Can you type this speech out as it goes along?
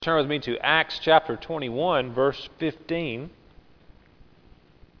Turn with me to Acts chapter 21, verse 15.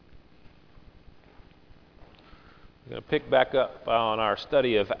 We're going to pick back up on our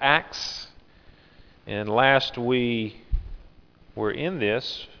study of Acts. And last we were in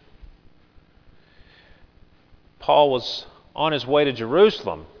this, Paul was on his way to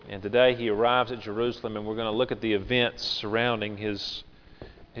Jerusalem. And today he arrives at Jerusalem, and we're going to look at the events surrounding his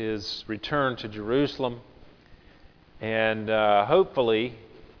return to Jerusalem. And hopefully,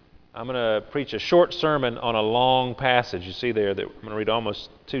 I'm going to preach a short sermon on a long passage. You see there that I'm going to read almost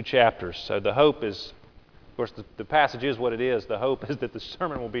 2 chapters. So the hope is, of course, the passage is what it is. The hope is that the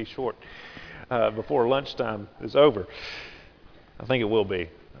sermon will be short before lunchtime is over. I think it will be.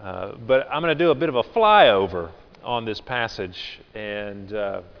 But I'm going to do a bit of a flyover on this passage,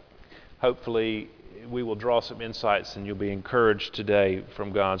 and hopefully we will draw some insights and you'll be encouraged today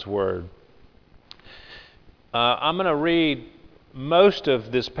from God's Word. I'm going to read most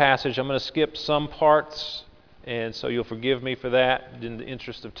of this passage. I'm going to skip some parts, and so you'll forgive me for that in the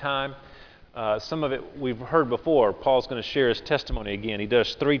interest of time. Some of it we've heard before. Paul's going to share his testimony again. He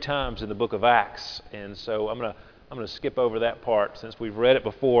does 3 times in the book of Acts, and so I'm going to skip over that part since we've read it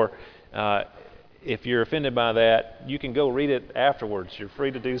before. If you're offended by that, you can go read it afterwards. You're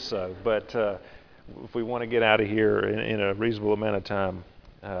free to do so. But if we want to get out of here in a reasonable amount of time,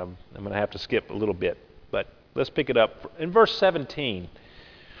 I'm going to have to skip a little bit. But let's pick it up. In verse 17,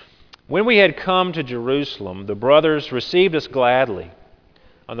 when we had come to Jerusalem, the brothers received us gladly.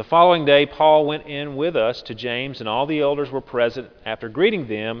 On the following day, Paul went in with us to James, and all the elders were present. After greeting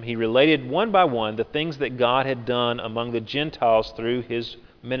them, he related one by one the things that God had done among the Gentiles through his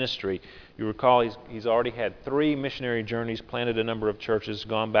ministry. You recall he's already had 3 missionary journeys, planted a number of churches,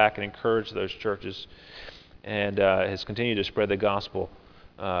 gone back and encouraged those churches, and has continued to spread the gospel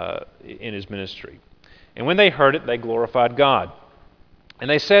in his ministry. And when they heard it, they glorified God. And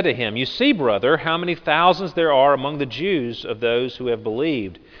they said to him, "You see, brother, how many thousands there are among the Jews of those who have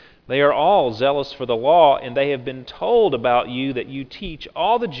believed. They are all zealous for the law, and they have been told about you that you teach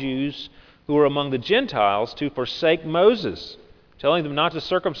all the Jews who are among the Gentiles to forsake Moses, telling them not to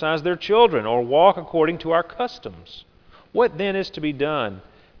circumcise their children or walk according to our customs. What then is to be done?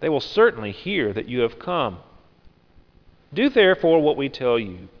 They will certainly hear that you have come. Do therefore what we tell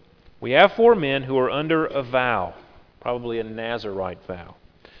you. We have 4 men who are under a vow," probably a Nazirite vow.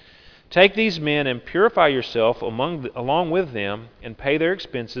 "Take these men and purify yourself along with them, and pay their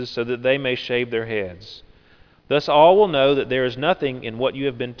expenses so that they may shave their heads. Thus all will know that there is nothing in what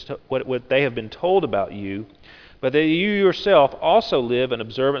what they have been told about you, but that you yourself also live in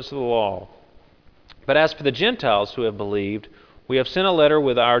observance of the law. But as for the Gentiles who have believed, we have sent a letter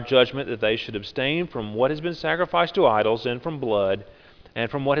with our judgment that they should abstain from what has been sacrificed to idols, and from blood, and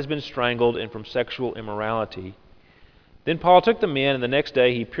from what has been strangled, and from sexual immorality." Then Paul took the men, and the next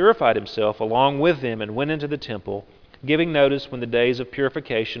day he purified himself along with them and went into the temple, giving notice when the days of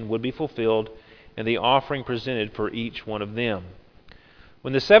purification would be fulfilled and the offering presented for each one of them.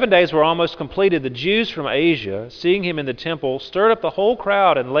 When the 7 days were almost completed, the Jews from Asia, seeing him in the temple, stirred up the whole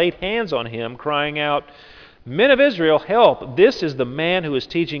crowd and laid hands on him, crying out, "Men of Israel, help! This is the man who is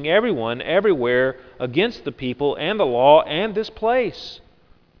teaching everyone everywhere against the people and the law and this place.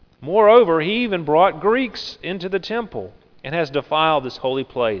 Moreover, he even brought Greeks into the temple and has defiled this holy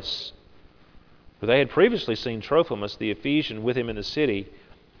place." For they had previously seen Trophimus the Ephesian with him in the city,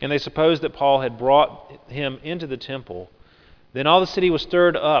 and they supposed that Paul had brought him into the temple. Then all the city was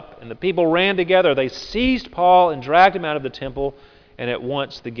stirred up, and the people ran together. They seized Paul and dragged him out of the temple, and at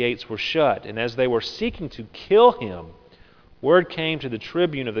once the gates were shut. And as they were seeking to kill him, word came to the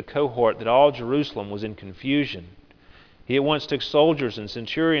tribune of the cohort that all Jerusalem was in confusion. He at once took soldiers and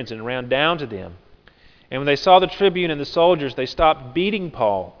centurions and ran down to them. And when they saw the tribune and the soldiers, they stopped beating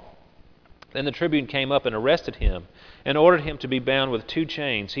Paul. Then the tribune came up and arrested him and ordered him to be bound with 2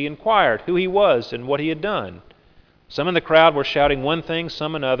 chains. He inquired who he was and what he had done. Some in the crowd were shouting one thing,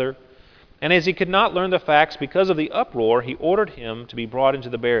 some another. And as he could not learn the facts because of the uproar, he ordered him to be brought into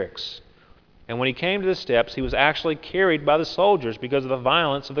the barracks. And when he came to the steps, he was actually carried by the soldiers because of the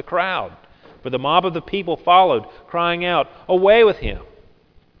violence of the crowd. For the mob of the people followed, crying out, "Away with him!"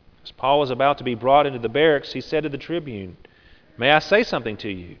 As Paul was about to be brought into the barracks, he said to the tribune, "May I say something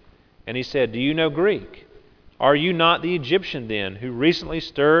to you?" And he said, "Do you know Greek? Are you not the Egyptian then, who recently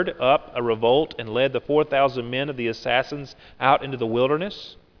stirred up a revolt and led the 4,000 men of the assassins out into the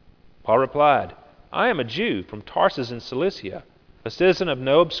wilderness?" Paul replied, "I am a Jew from Tarsus in Cilicia, a citizen of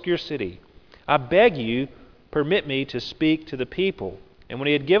no obscure city. I beg you, permit me to speak to the people." And when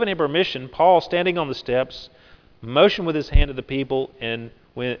he had given him permission, Paul, standing on the steps, motioned with his hand to the people, and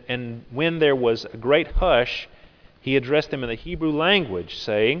when there was a great hush, he addressed them in the Hebrew language,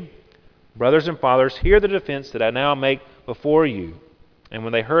 saying, "Brothers and fathers, hear the defense that I now make before you." And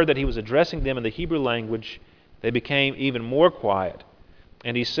when they heard that he was addressing them in the Hebrew language, they became even more quiet.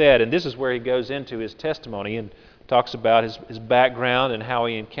 And he said, and this is where he goes into his testimony and talks about his background and how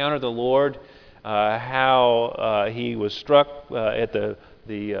he encountered the Lord, how he was struck at the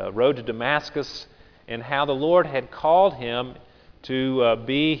road to Damascus, and how the Lord had called him to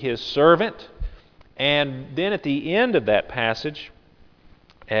be his servant. And then at the end of that passage,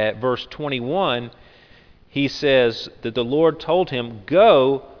 at verse 21, he says that the Lord told him,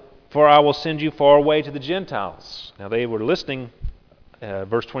 "Go, for I will send you far away to the Gentiles." Now they were listening,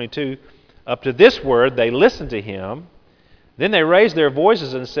 verse 22, up to this word they listened to him. Then they raised their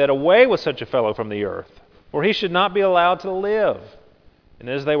voices and said, "Away with such a fellow from the earth, for he should not be allowed to live." And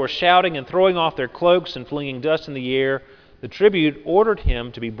as they were shouting and throwing off their cloaks and flinging dust in the air, the tribune ordered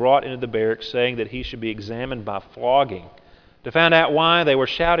him to be brought into the barracks, saying that he should be examined by flogging, to find out why they were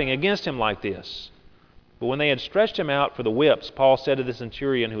shouting against him like this. But when they had stretched him out for the whips, Paul said to the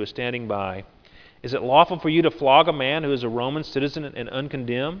centurion who was standing by, "Is it lawful for you to flog a man who is a Roman citizen and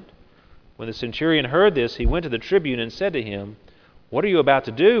uncondemned?" When the centurion heard this, he went to the tribune and said to him, "What are you about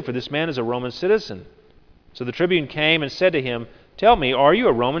to do? For this man is a Roman citizen." So the tribune came and said to him, "Tell me, are you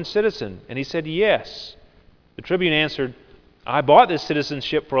a Roman citizen?" And he said, "Yes." The tribune answered, "I bought this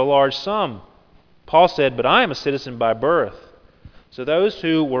citizenship for a large sum." Paul said, "But I am a citizen by birth." So those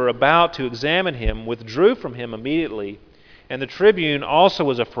who were about to examine him withdrew from him immediately, and the tribune also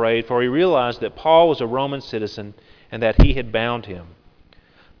was afraid, for he realized that Paul was a Roman citizen and that he had bound him.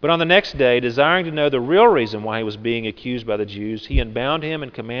 But on the next day, desiring to know the real reason why he was being accused by the Jews, he unbound him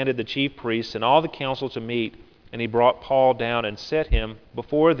and commanded the chief priests and all the council to meet, and he brought Paul down and set him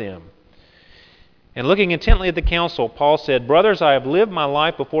before them. And looking intently at the council, Paul said, "Brothers, I have lived my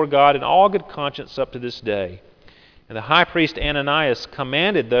life before God in all good conscience up to this day." And the high priest Ananias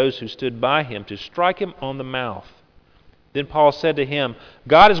commanded those who stood by him to strike him on the mouth. Then Paul said to him,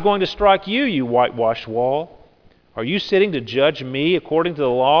 "God is going to strike you, you whitewashed wall. Are you sitting to judge me according to the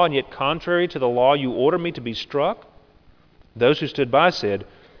law, and yet contrary to the law you order me to be struck?" Those who stood by said,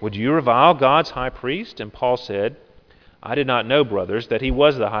 "Would you revile God's high priest?" And Paul said, "I did not know, brothers, that he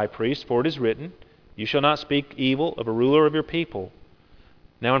was the high priest, for it is written, 'You shall not speak evil of a ruler of your people.'"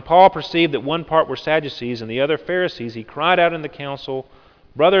 Now when Paul perceived that one part were Sadducees and the other Pharisees, he cried out in the council,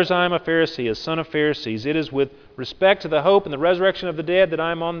 "Brothers, I am a Pharisee, a son of Pharisees. It is with respect to the hope and the resurrection of the dead that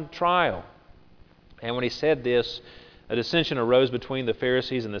I am on trial." And when he said this, a dissension arose between the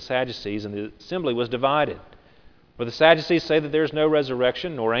Pharisees and the Sadducees, and the assembly was divided. For the Sadducees say that there is no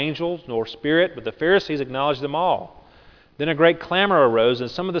resurrection, nor angels, nor spirit, but the Pharisees acknowledge them all. Then a great clamor arose, and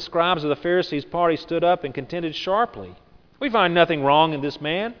some of the scribes of the Pharisees' party stood up and contended sharply. "We find nothing wrong in this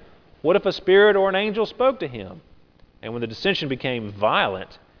man. What if a spirit or an angel spoke to him?" And when the dissension became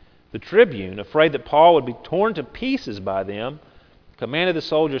violent, the tribune, afraid that Paul would be torn to pieces by them, commanded the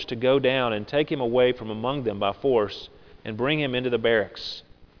soldiers to go down and take him away from among them by force and bring him into the barracks.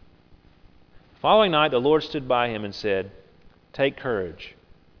 The following night the Lord stood by him and said, "Take courage,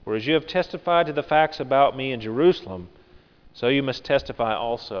 for as you have testified to the facts about me in Jerusalem, so you must testify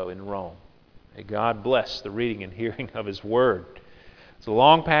also in Rome." May God bless the reading and hearing of His Word. It's a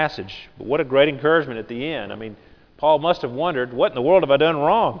long passage, but what a great encouragement at the end. I mean, Paul must have wondered, what in the world have I done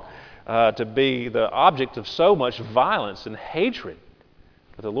wrong to be the object of so much violence and hatred?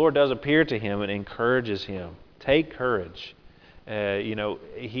 But the Lord does appear to him and encourages him. Take courage.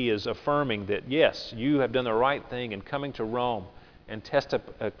 He is affirming that, yes, you have done the right thing in coming to Rome and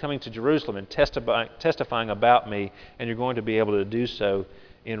coming to Jerusalem and testifying about me, and you're going to be able to do so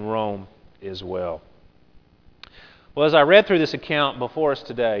in Rome as well. Well, as I read through this account before us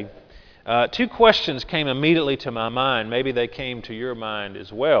today, two questions came immediately to my mind. Maybe they came to your mind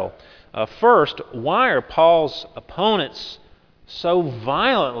as well. First, why are Paul's opponents so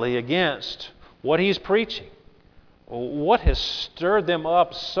violently against what he's preaching? What has stirred them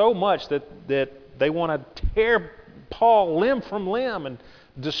up so much that they want to tear Paul limb from limb and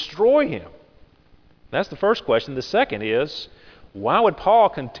destroy him? That's the first question. The second is, why would Paul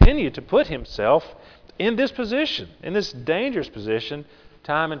continue to put himself in this position, in this dangerous position,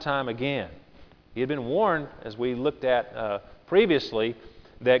 time and time again? He had been warned, as we looked at previously,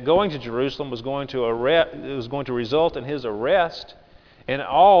 that going to Jerusalem was going to result in his arrest. And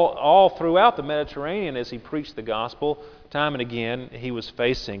all throughout the Mediterranean, as he preached the gospel, time and again, he was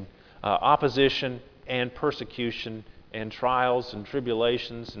facing opposition and persecution and trials and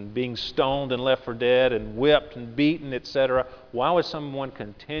tribulations and being stoned and left for dead and whipped and beaten, etc. Why would someone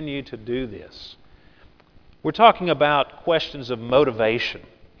continue to do this? We're talking about questions of motivation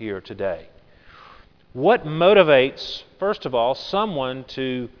here today. What motivates, first of all, someone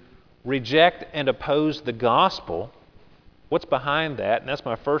to reject and oppose the gospel? What's behind that? And that's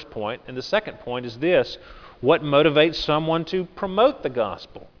my first point. And the second point is this: what motivates someone to promote the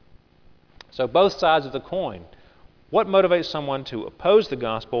gospel? So both sides of the coin. What motivates someone to oppose the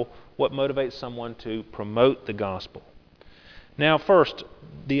gospel? What motivates someone to promote the gospel? Now, first,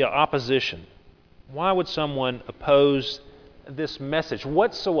 the opposition. Why would someone oppose this message?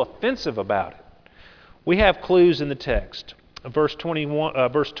 What's so offensive about it? We have clues in the text. Verse 20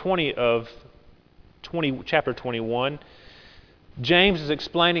 of chapter 21, James is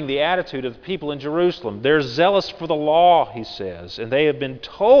explaining the attitude of the people in Jerusalem. They're zealous for the law, he says, and they have been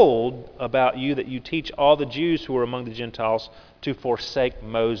told about you that you teach all the Jews who are among the Gentiles to forsake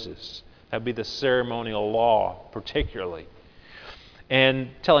Moses. That would be the ceremonial law, particularly. And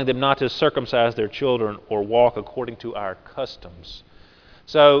telling them not to circumcise their children or walk according to our customs.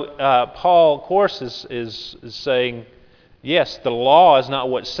 So Paul, of course, is saying, yes, the law is not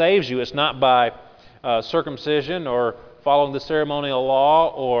what saves you. It's not by circumcision or following the ceremonial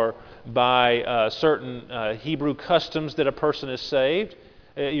law or by certain Hebrew customs that a person is saved.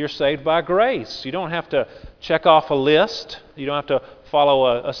 You're saved by grace. You don't have to check off a list. You don't have to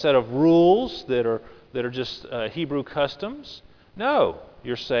follow a set of rules that are just Hebrew customs. No,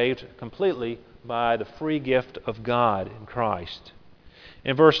 you're saved completely by the free gift of God in Christ.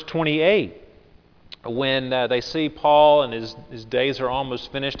 In verse 28, when they see Paul and his days are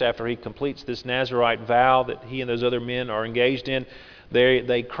almost finished after he completes this Nazirite vow that he and those other men are engaged in,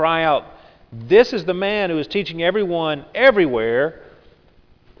 they cry out, "This is the man who is teaching everyone everywhere,"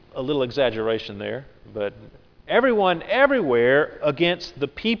 a little exaggeration there, but everyone everywhere against the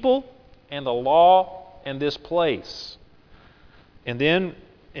people and the law and this place. And then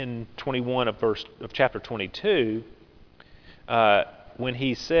in 21 of chapter 22, when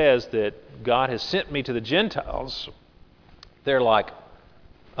he says that God has sent me to the Gentiles, they're like,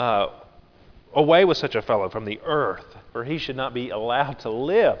 away with such a fellow from the earth, for he should not be allowed to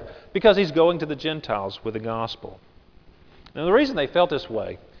live, because he's going to the Gentiles with the gospel. Now the reason they felt this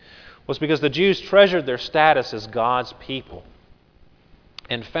way was because the Jews treasured their status as God's people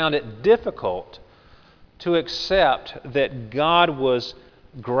and found it difficult to accept that God was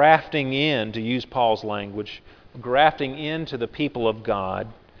grafting in, to use Paul's language, grafting into the people of God,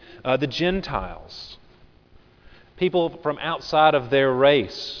 the Gentiles, people from outside of their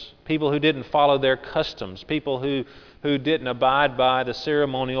race, people who didn't follow their customs, people who didn't abide by the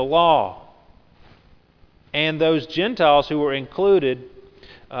ceremonial law. And those Gentiles who were included,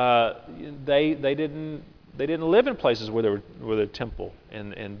 they didn't live in places where there were the temple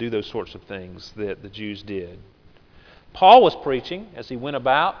and do those sorts of things that the Jews did. Paul was preaching as he went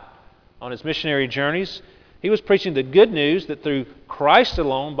about on his missionary journeys. He was preaching the good news that through Christ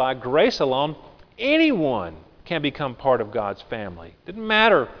alone, by grace alone, anyone can become part of God's family. It didn't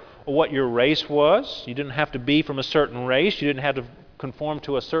matter what your race was. You didn't have to be from a certain race. You didn't have to conform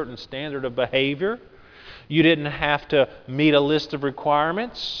to a certain standard of behavior. You didn't have to meet a list of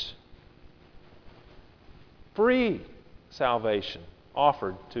requirements. Free salvation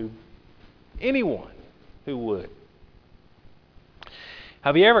offered to anyone who would.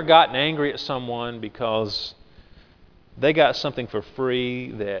 Have you ever gotten angry at someone because they got something for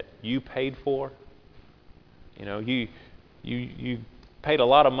free that you paid for? You know, you paid a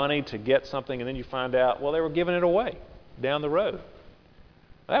lot of money to get something, and then you find out, well, they were giving it away down the road.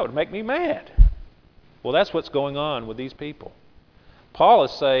 That would make me mad. Well, that's what's going on with these people. Paul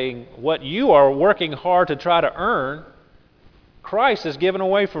is saying what you are working hard to try to earn, Christ has given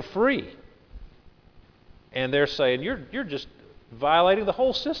away for free. And they're saying, you're just violating the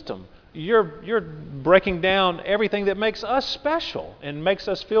whole system. You're breaking down everything that makes us special and makes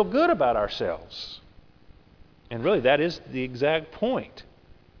us feel good about ourselves. And really, that is the exact point.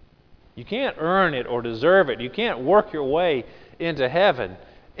 You can't earn it or deserve it. You can't work your way into heaven.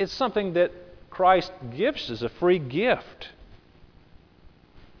 It's something that Christ gives as a free gift.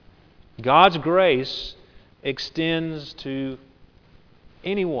 God's grace extends to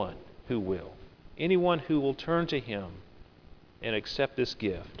anyone who will turn to Him and accept this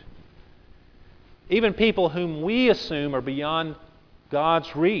gift. Even people whom we assume are beyond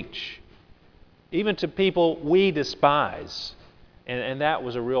God's reach. Even to people we despise. And that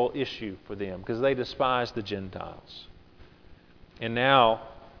was a real issue for them because they despised the Gentiles. And now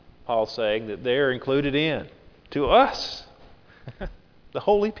Paul's saying that they're included in, to us, the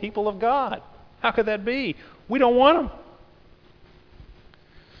holy people of God. How could that be? We don't want them.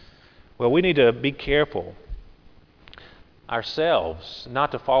 Well, we need to be careful ourselves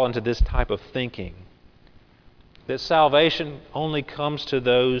not to fall into this type of thinking. that salvation only comes to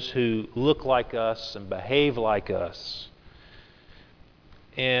those who look like us and behave like us.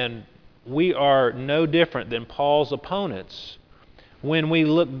 And we are no different than Paul's opponents when we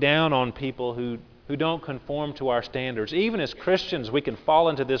look down on people who don't conform to our standards. Even as Christians, we can fall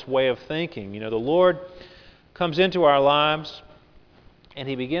into this way of thinking. The Lord comes into our lives and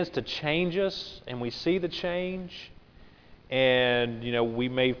He begins to change us, and we see the change. And, we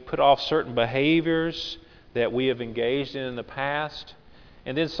may put off certain behaviors that we have engaged in the past.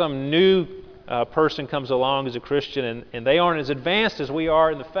 And then some new person comes along as a Christian, and they aren't as advanced as we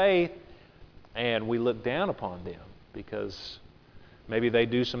are in the faith, and we look down upon them because maybe they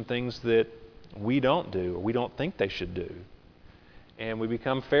do some things that we don't do or we don't think they should do. And we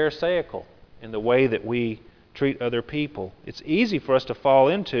become pharisaical in the way that we treat other people. It's easy for us to fall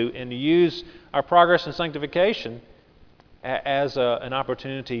into and to use our progress in sanctification as an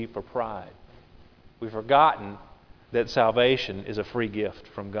opportunity for pride. We've forgotten that salvation is a free gift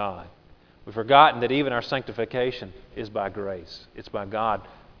from God. We've forgotten that even our sanctification is by grace. It's by God,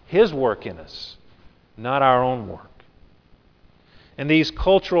 His work in us, not our own work. And these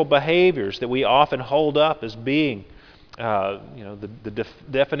cultural behaviors that we often hold up as being the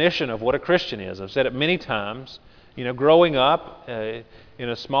definition of what a Christian is. I've said it many times. Growing up in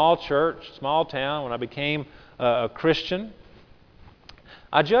a small church, small town, when I became a Christian,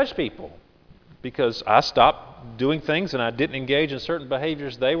 I judged people because I stopped doing things and I didn't engage in certain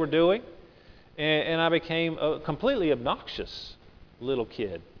behaviors they were doing, and I became a completely obnoxious little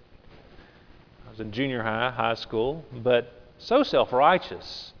kid. I was in junior high school, but so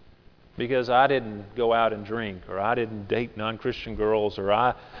self-righteous because I didn't go out and drink, or I didn't date non-Christian girls, or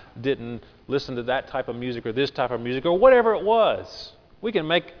I didn't listen to that type of music or this type of music, or whatever it was. We can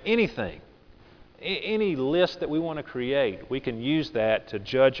make anything, any list that we want to create. We can use that to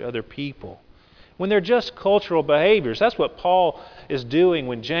judge other people when they're just cultural behaviors. That's what Paul is doing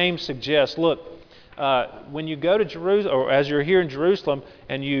when James suggests, look, when you go to Jerusalem, or as you're here in Jerusalem,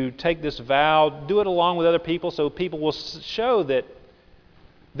 and you take this vow, do it along with other people so people will show that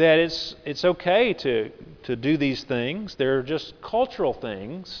it's okay to do these things. They're just cultural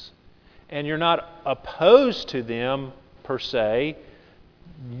things, and you're not opposed to them per se.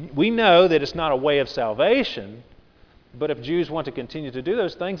 We know that it's not a way of salvation, but if Jews want to continue to do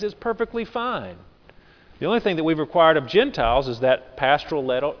those things, it's perfectly fine. The only thing that we've required of Gentiles is that pastoral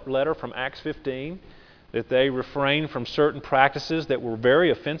letter from Acts 15, that they refrain from certain practices that were very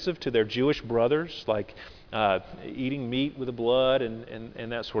offensive to their Jewish brothers, like eating meat with the blood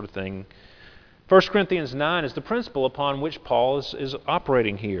and that sort of thing. 1 Corinthians 9 is the principle upon which Paul is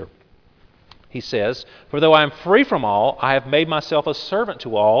operating here. He says, "For though I am free from all, I have made myself a servant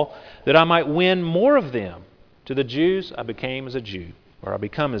to all, that I might win more of them. To the Jews I became as a Jew," or I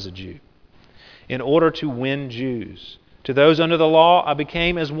become as a Jew, "in order to win Jews. To those under the law I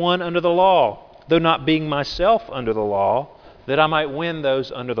became as one under the law, though not being myself under the law, that I might win those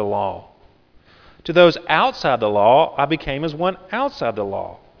under the law. To those outside the law I became as one outside the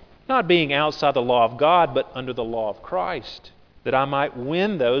law, not being outside the law of God, but under the law of Christ, that I might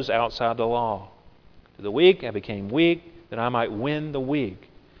win those outside the law. To the weak I became weak, that I might win the weak.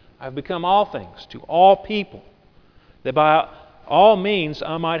 I have become all things to all people, that by all means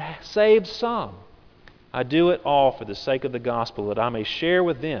I might save some. I do it all for the sake of the gospel, that I may share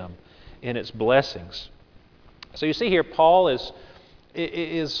with them in its blessings." So you see here, Paul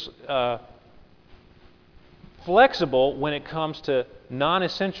is flexible when it comes to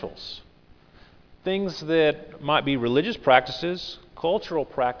non-essentials. Things that might be religious practices, cultural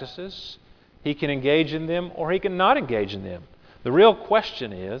practices. He can engage in them or he can not engage in them. The real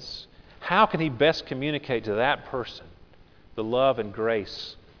question is, how can he best communicate to that person the love and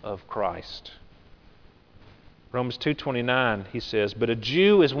grace of Christ? Romans 2:29, he says, "But a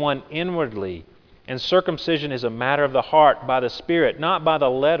Jew is one inwardly, and circumcision is a matter of the heart by the Spirit, not by the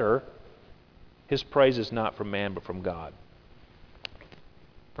letter. His praise is not from man, but from God."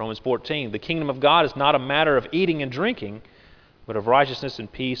 Romans 14, "The kingdom of God is not a matter of eating and drinking, but of righteousness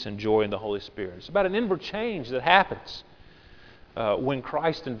and peace and joy in the Holy Spirit." It's about an inward change that happens when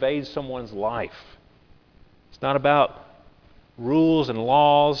Christ invades someone's life. It's not about rules and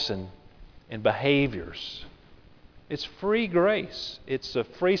laws and behaviors. It's free grace. It's a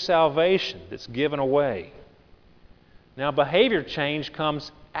free salvation that's given away. Now, behavior change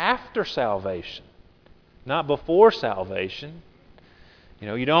comes after salvation, not before salvation.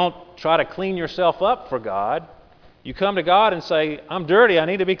 You don't try to clean yourself up for God. You come to God and say, "I'm dirty, I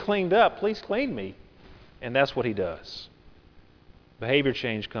need to be cleaned up, please clean me." And that's what He does. Behavior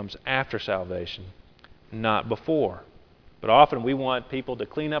change comes after salvation, not before. But often we want people to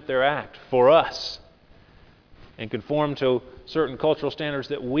clean up their act for us. and conform to certain cultural standards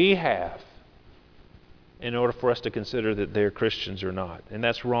that we have in order for us to consider that they're Christians or not. And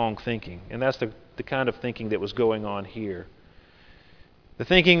that's wrong thinking. And that's the kind of thinking that was going on here. The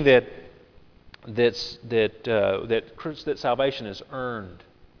thinking that salvation is earned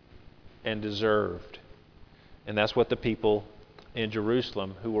and deserved. And that's what the people in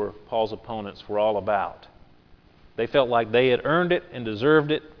Jerusalem, who were Paul's opponents, were all about. They felt like they had earned it and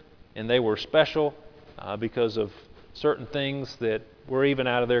deserved it, and they were special because of certain things that were even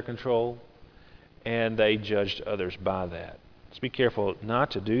out of their control, and they judged others by that. Let's be careful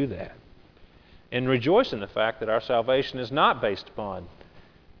not to do that. And rejoice in the fact that our salvation is not based upon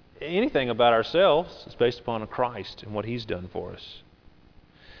anything about ourselves. It's based upon Christ and what He's done for us.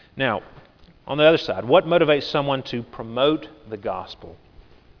 Now, on the other side, what motivates someone to promote the gospel?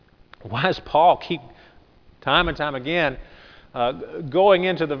 Why does Paul keep, time and time again, going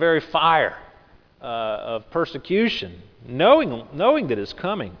into the very fire of persecution, knowing that it's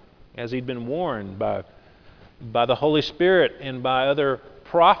coming, as he'd been warned by the Holy Spirit and by other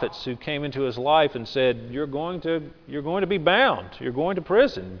prophets who came into his life and said, you're going to be bound, you're going to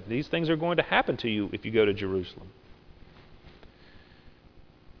prison. These things are going to happen to you if you go to Jerusalem.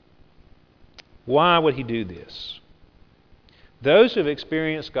 Why would he do this? Those who have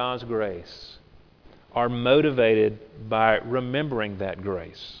experienced God's grace are motivated by remembering that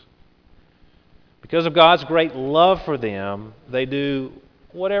grace. Because of God's great love for them, they do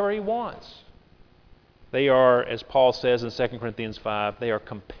whatever He wants. They are, as Paul says in 2 Corinthians 5, they are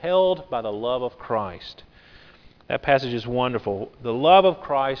compelled by the love of Christ. That passage is wonderful. The love of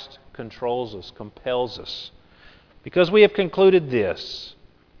Christ controls us, compels us. Because we have concluded this,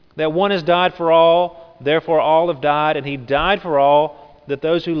 that one has died for all, therefore all have died, and He died for all, that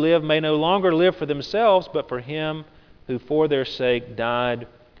those who live may no longer live for themselves, but for Him who for their sake died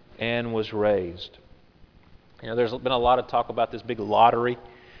and was raised. You know, there's been a lot of talk about this big lottery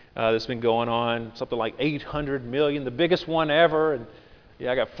that's been going on, something like 800 million, the biggest one ever. And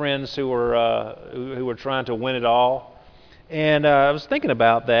I got friends who were trying to win it all. And I was thinking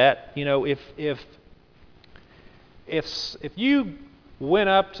about that. You know, if you went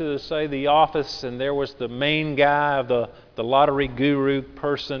up to, say, the office and there was the main guy of the lottery guru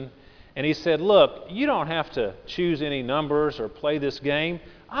person, and he said, look, you don't have to choose any numbers or play this game.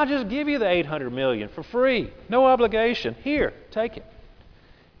 I'll just give you the 800 million for free, no obligation. Here, take it.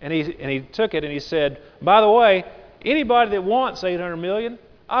 And he took it and he said, by the way, anybody that wants 800 million,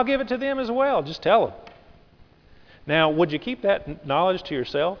 I'll give it to them as well. Just tell them. Now, would you keep that knowledge to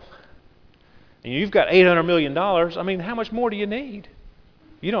yourself? And you've got $800 million. I mean, how much more do you need?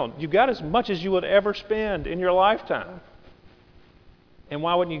 You've got as much as you would ever spend in your lifetime. And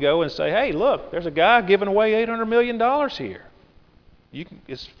why wouldn't you go and say, hey, look, there's a guy giving away $800 million here.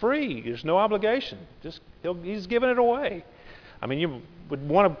 It's free. There's no obligation. He's giving it away. I mean, you would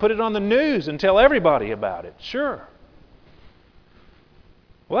want to put it on the news and tell everybody about it. Sure.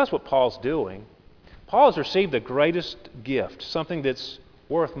 Well, that's what Paul's doing. Paul has received the greatest gift, something that's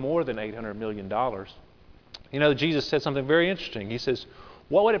worth more than $800 million. You know, Jesus said something very interesting. He says,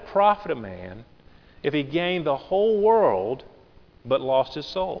 what would it profit a man if he gained the whole world but lost his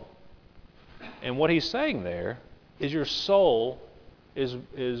soul? And what he's saying there is your soul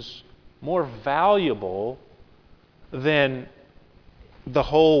is more valuable than the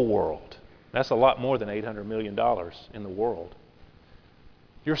whole world. That's a lot more than $800 million in the world.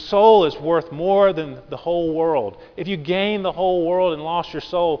 Your soul is worth more than the whole world. If you gained the whole world and lost your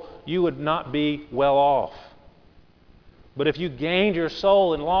soul, you would not be well off. But if you gained your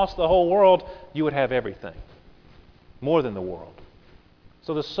soul and lost the whole world, you would have everything. More than the world.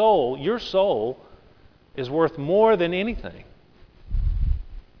 So the soul, your soul, is worth more than anything.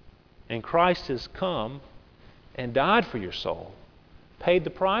 And Christ has come and died for your soul, paid the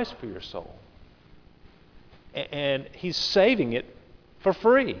price for your soul. And He's saving it for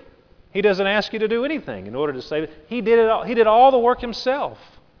free. He doesn't ask you to do anything in order to save it. He did it all. He did all the work Himself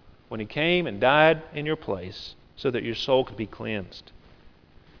when He came and died in your place so that your soul could be cleansed.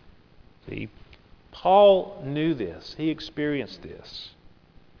 See, Paul knew this. He experienced this.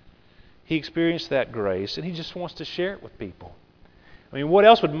 He experienced that grace, and he just wants to share it with people. I mean, what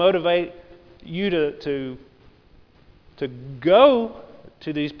else would motivate you to go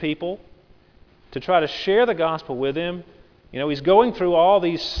to these people, to try to share the gospel with them? You know, he's going through all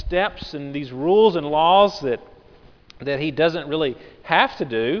these steps and these rules and laws that he doesn't really have to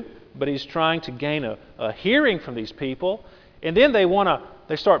do, but he's trying to gain a hearing from these people. And then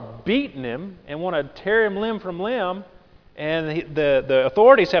they start beating him and want to tear him limb from limb, and the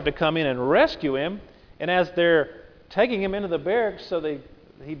authorities have to come in and rescue him. And as they're taking him into the barracks so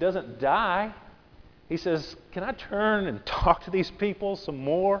he doesn't die, He says, can I turn and talk to these people some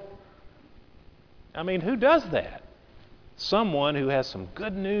more? I mean, who does that? Someone who has some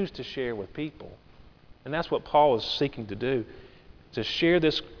good news to share with people. And that's what Paul is seeking to do, to share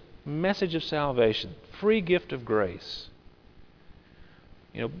this message of salvation, free gift of grace.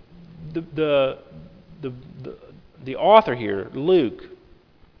 You know, the author here, Luke,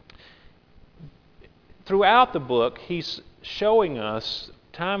 throughout the book, he's showing us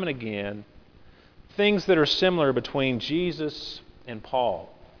time and again things that are similar between Jesus and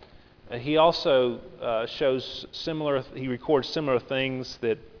Paul. He also he records similar things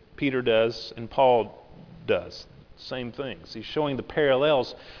that Peter does and Paul does. Same things. He's showing the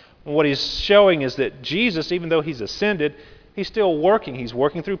parallels. And what he's showing is that Jesus, even though he's ascended, he's still working. He's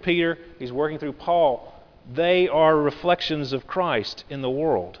working through Peter. He's working through Paul. They are reflections of Christ in the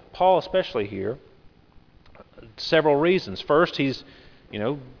world. Paul especially here. Several reasons. First,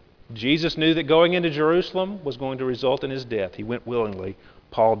 Jesus knew that going into Jerusalem was going to result in his death. He went willingly.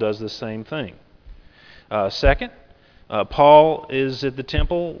 Paul does the same thing. Second, Paul is at the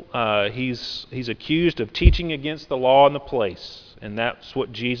temple. He's accused of teaching against the law in the place, and that's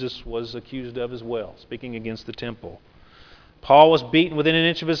what Jesus was accused of as well, speaking against the temple. Paul was beaten within an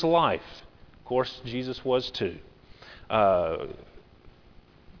inch of his life. Of course, Jesus was too.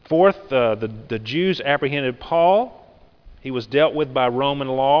 Fourth, the Jews apprehended Paul. He was dealt with by Roman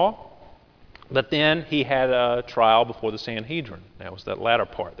law. But then he had a trial before the Sanhedrin. That was that latter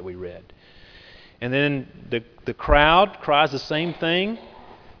part that we read. And then the crowd cries the same thing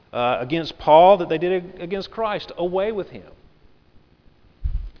against Paul that they did against Christ. Away with him.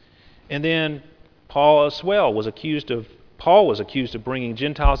 And then Paul as well was accused of bringing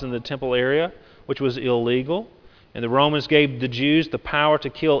Gentiles into the temple area, which was illegal. And the Romans gave the Jews the power to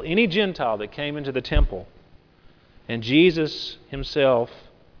kill any Gentile that came into the temple. And Jesus himself,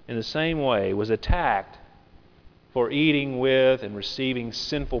 in the same way, was attacked for eating with and receiving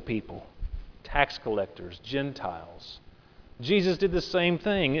sinful people, tax collectors, Gentiles. Jesus did the same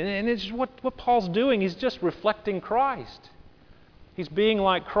thing. And it's what Paul's doing. He's just reflecting Christ. He's being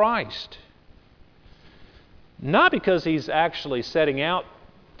like Christ. Not because he's actually setting out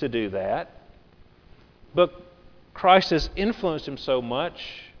to do that, but Christ has influenced him so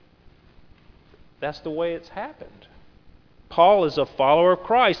much, that's the way it's happened. Paul is a follower of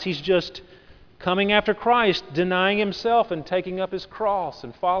Christ. He's just coming after Christ, denying himself and taking up his cross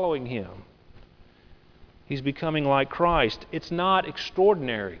and following him. He's becoming like Christ. It's not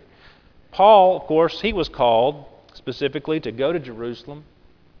extraordinary. Paul, of course, he was called specifically to go to Jerusalem.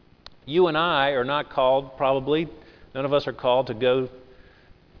 You and I are not called, probably, none of us are called to go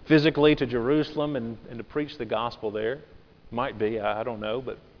physically to Jerusalem and to preach the gospel there. Might be, I don't know,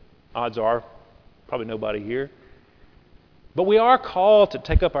 but odds are probably nobody here. But we are called to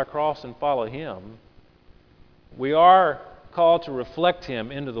take up our cross and follow him. We are called to reflect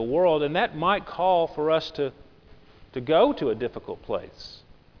him into the world, and that might call for us to go to a difficult place,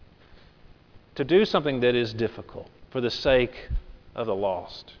 to do something that is difficult for the sake of the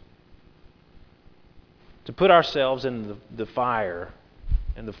lost, to put ourselves in the fire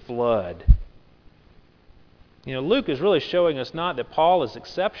and the flood. You know, Luke is really showing us not that Paul is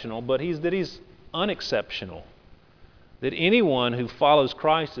exceptional, but that he's unexceptional. That anyone who follows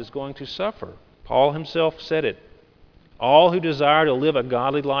Christ is going to suffer. Paul himself said it. All who desire to live a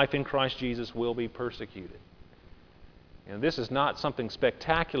godly life in Christ Jesus will be persecuted. And this is not something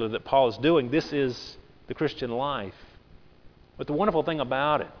spectacular that Paul is doing. This is the Christian life. But the wonderful thing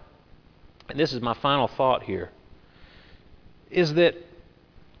about it, and this is my final thought here, is that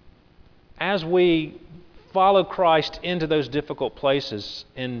as we follow Christ into those difficult places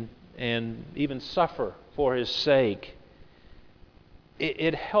and even suffer for his sake,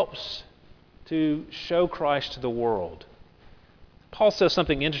 it helps to show Christ to the world. Paul says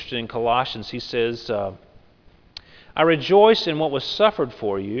something interesting in Colossians. He says, I rejoice in what was suffered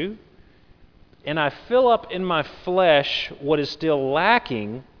for you, and I fill up in my flesh what is still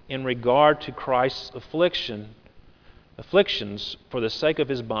lacking in regard to Christ's afflictions for the sake of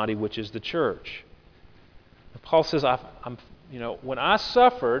his body, which is the church. Paul says, when I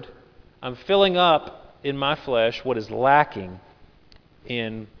suffered, I'm filling up in my flesh what is lacking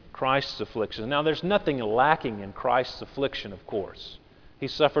in Christ's affliction. Now, there's nothing lacking in Christ's affliction, of course. He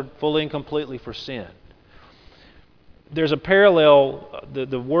suffered fully and completely for sin. There's a parallel,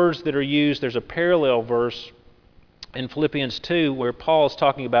 the words that are used, there's a parallel verse in Philippians 2 where Paul is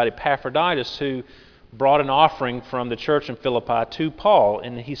talking about Epaphroditus who brought an offering from the church in Philippi to Paul.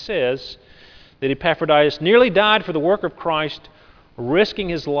 And he says that Epaphroditus nearly died for the work of Christ, risking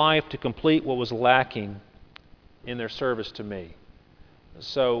his life to complete what was lacking in their service to me.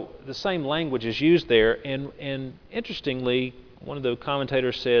 So the same language is used there, and interestingly, one of the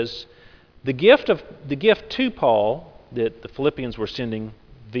commentators says the gift to Paul that the Philippians were sending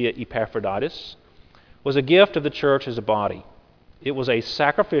via Epaphroditus was a gift of the church as a body. It was a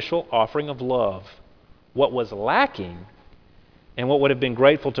sacrificial offering of love. What was lacking, and what would have been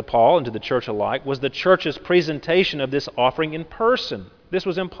grateful to Paul and to the church alike, was the church's presentation of this offering in person. This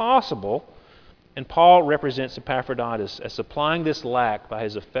was impossible, and Paul represents Epaphroditus as supplying this lack by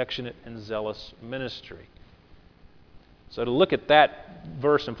his affectionate and zealous ministry. So to look at that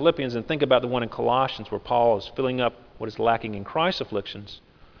verse in Philippians and think about the one in Colossians where Paul is filling up what is lacking in Christ's afflictions,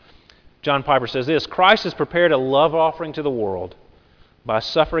 John Piper says this: Christ has prepared a love offering to the world by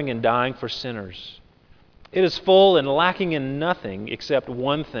suffering and dying for sinners. It is full and lacking in nothing except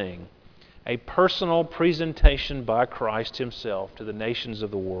one thing: a personal presentation by Christ Himself to the nations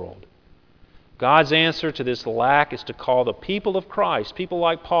of the world. God's answer to this lack is to call the people of Christ, people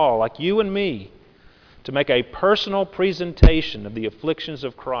like Paul, like you and me, to make a personal presentation of the afflictions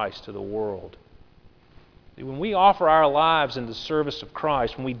of Christ to the world. When we offer our lives in the service of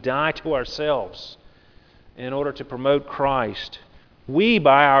Christ, when we die to ourselves in order to promote Christ, we,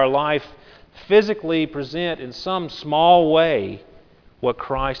 by our life, physically present in some small way what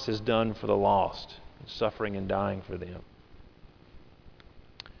Christ has done for the lost, suffering and dying for them.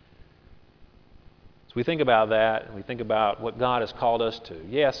 So we think about that, and we think about what God has called us to.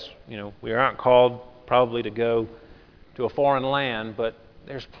 Yes, we aren't called probably to go to a foreign land, but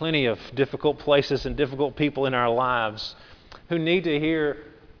there's plenty of difficult places and difficult people in our lives who need to hear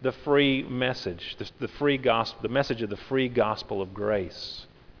the free message, the free gospel, the message of the free gospel of grace.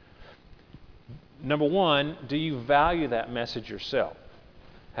 Number one, do you value that message yourself?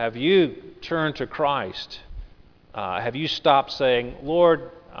 Have you turned to Christ? Have you stopped saying,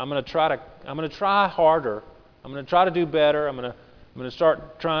 Lord, I'm going to try harder. I'm going to try to do better. I'm going to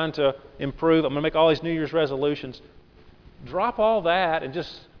start trying to improve. I'm going to make all these New Year's resolutions. Drop all that and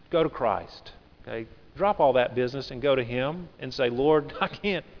just go to Christ. Okay? Drop all that business and go to Him and say, Lord, I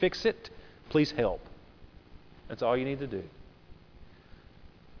can't fix it. Please help. That's all you need to do.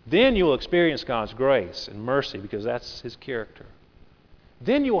 Then you will experience God's grace and mercy because that's His character.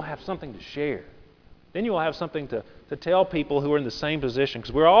 Then you will have something to share. Then you will have something to tell people who are in the same position,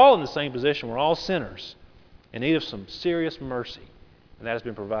 because we're all in the same position. We're all sinners in need of some serious mercy, and that has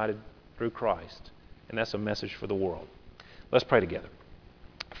been provided through Christ, and that's a message for the world. Let's pray together.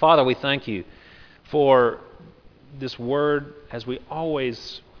 Father, we thank You for this word. As we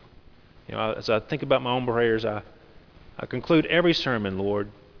always, as I think about my own prayers, I conclude every sermon, Lord,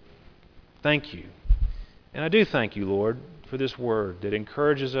 thank You. And I do thank You, Lord, for this word that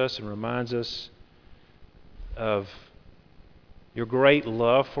encourages us and reminds us of Your great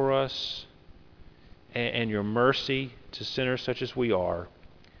love for us and Your mercy to sinners such as we are,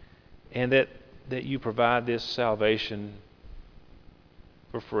 and that You provide this salvation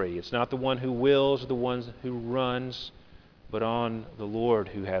for free. It's not the one who wills or the one who runs, but on the Lord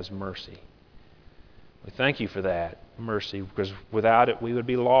who has mercy. We thank You for that mercy, because without it we would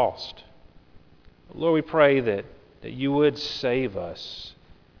be lost. Lord, we pray that You would save us,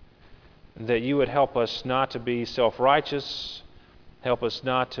 and that You would help us not to be self-righteous, help us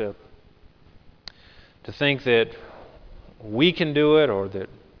not to think that we can do it or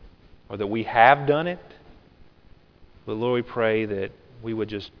that we have done it. But Lord, we pray that we would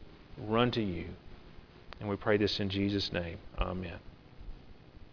just run to You. And we pray this in Jesus' name. Amen.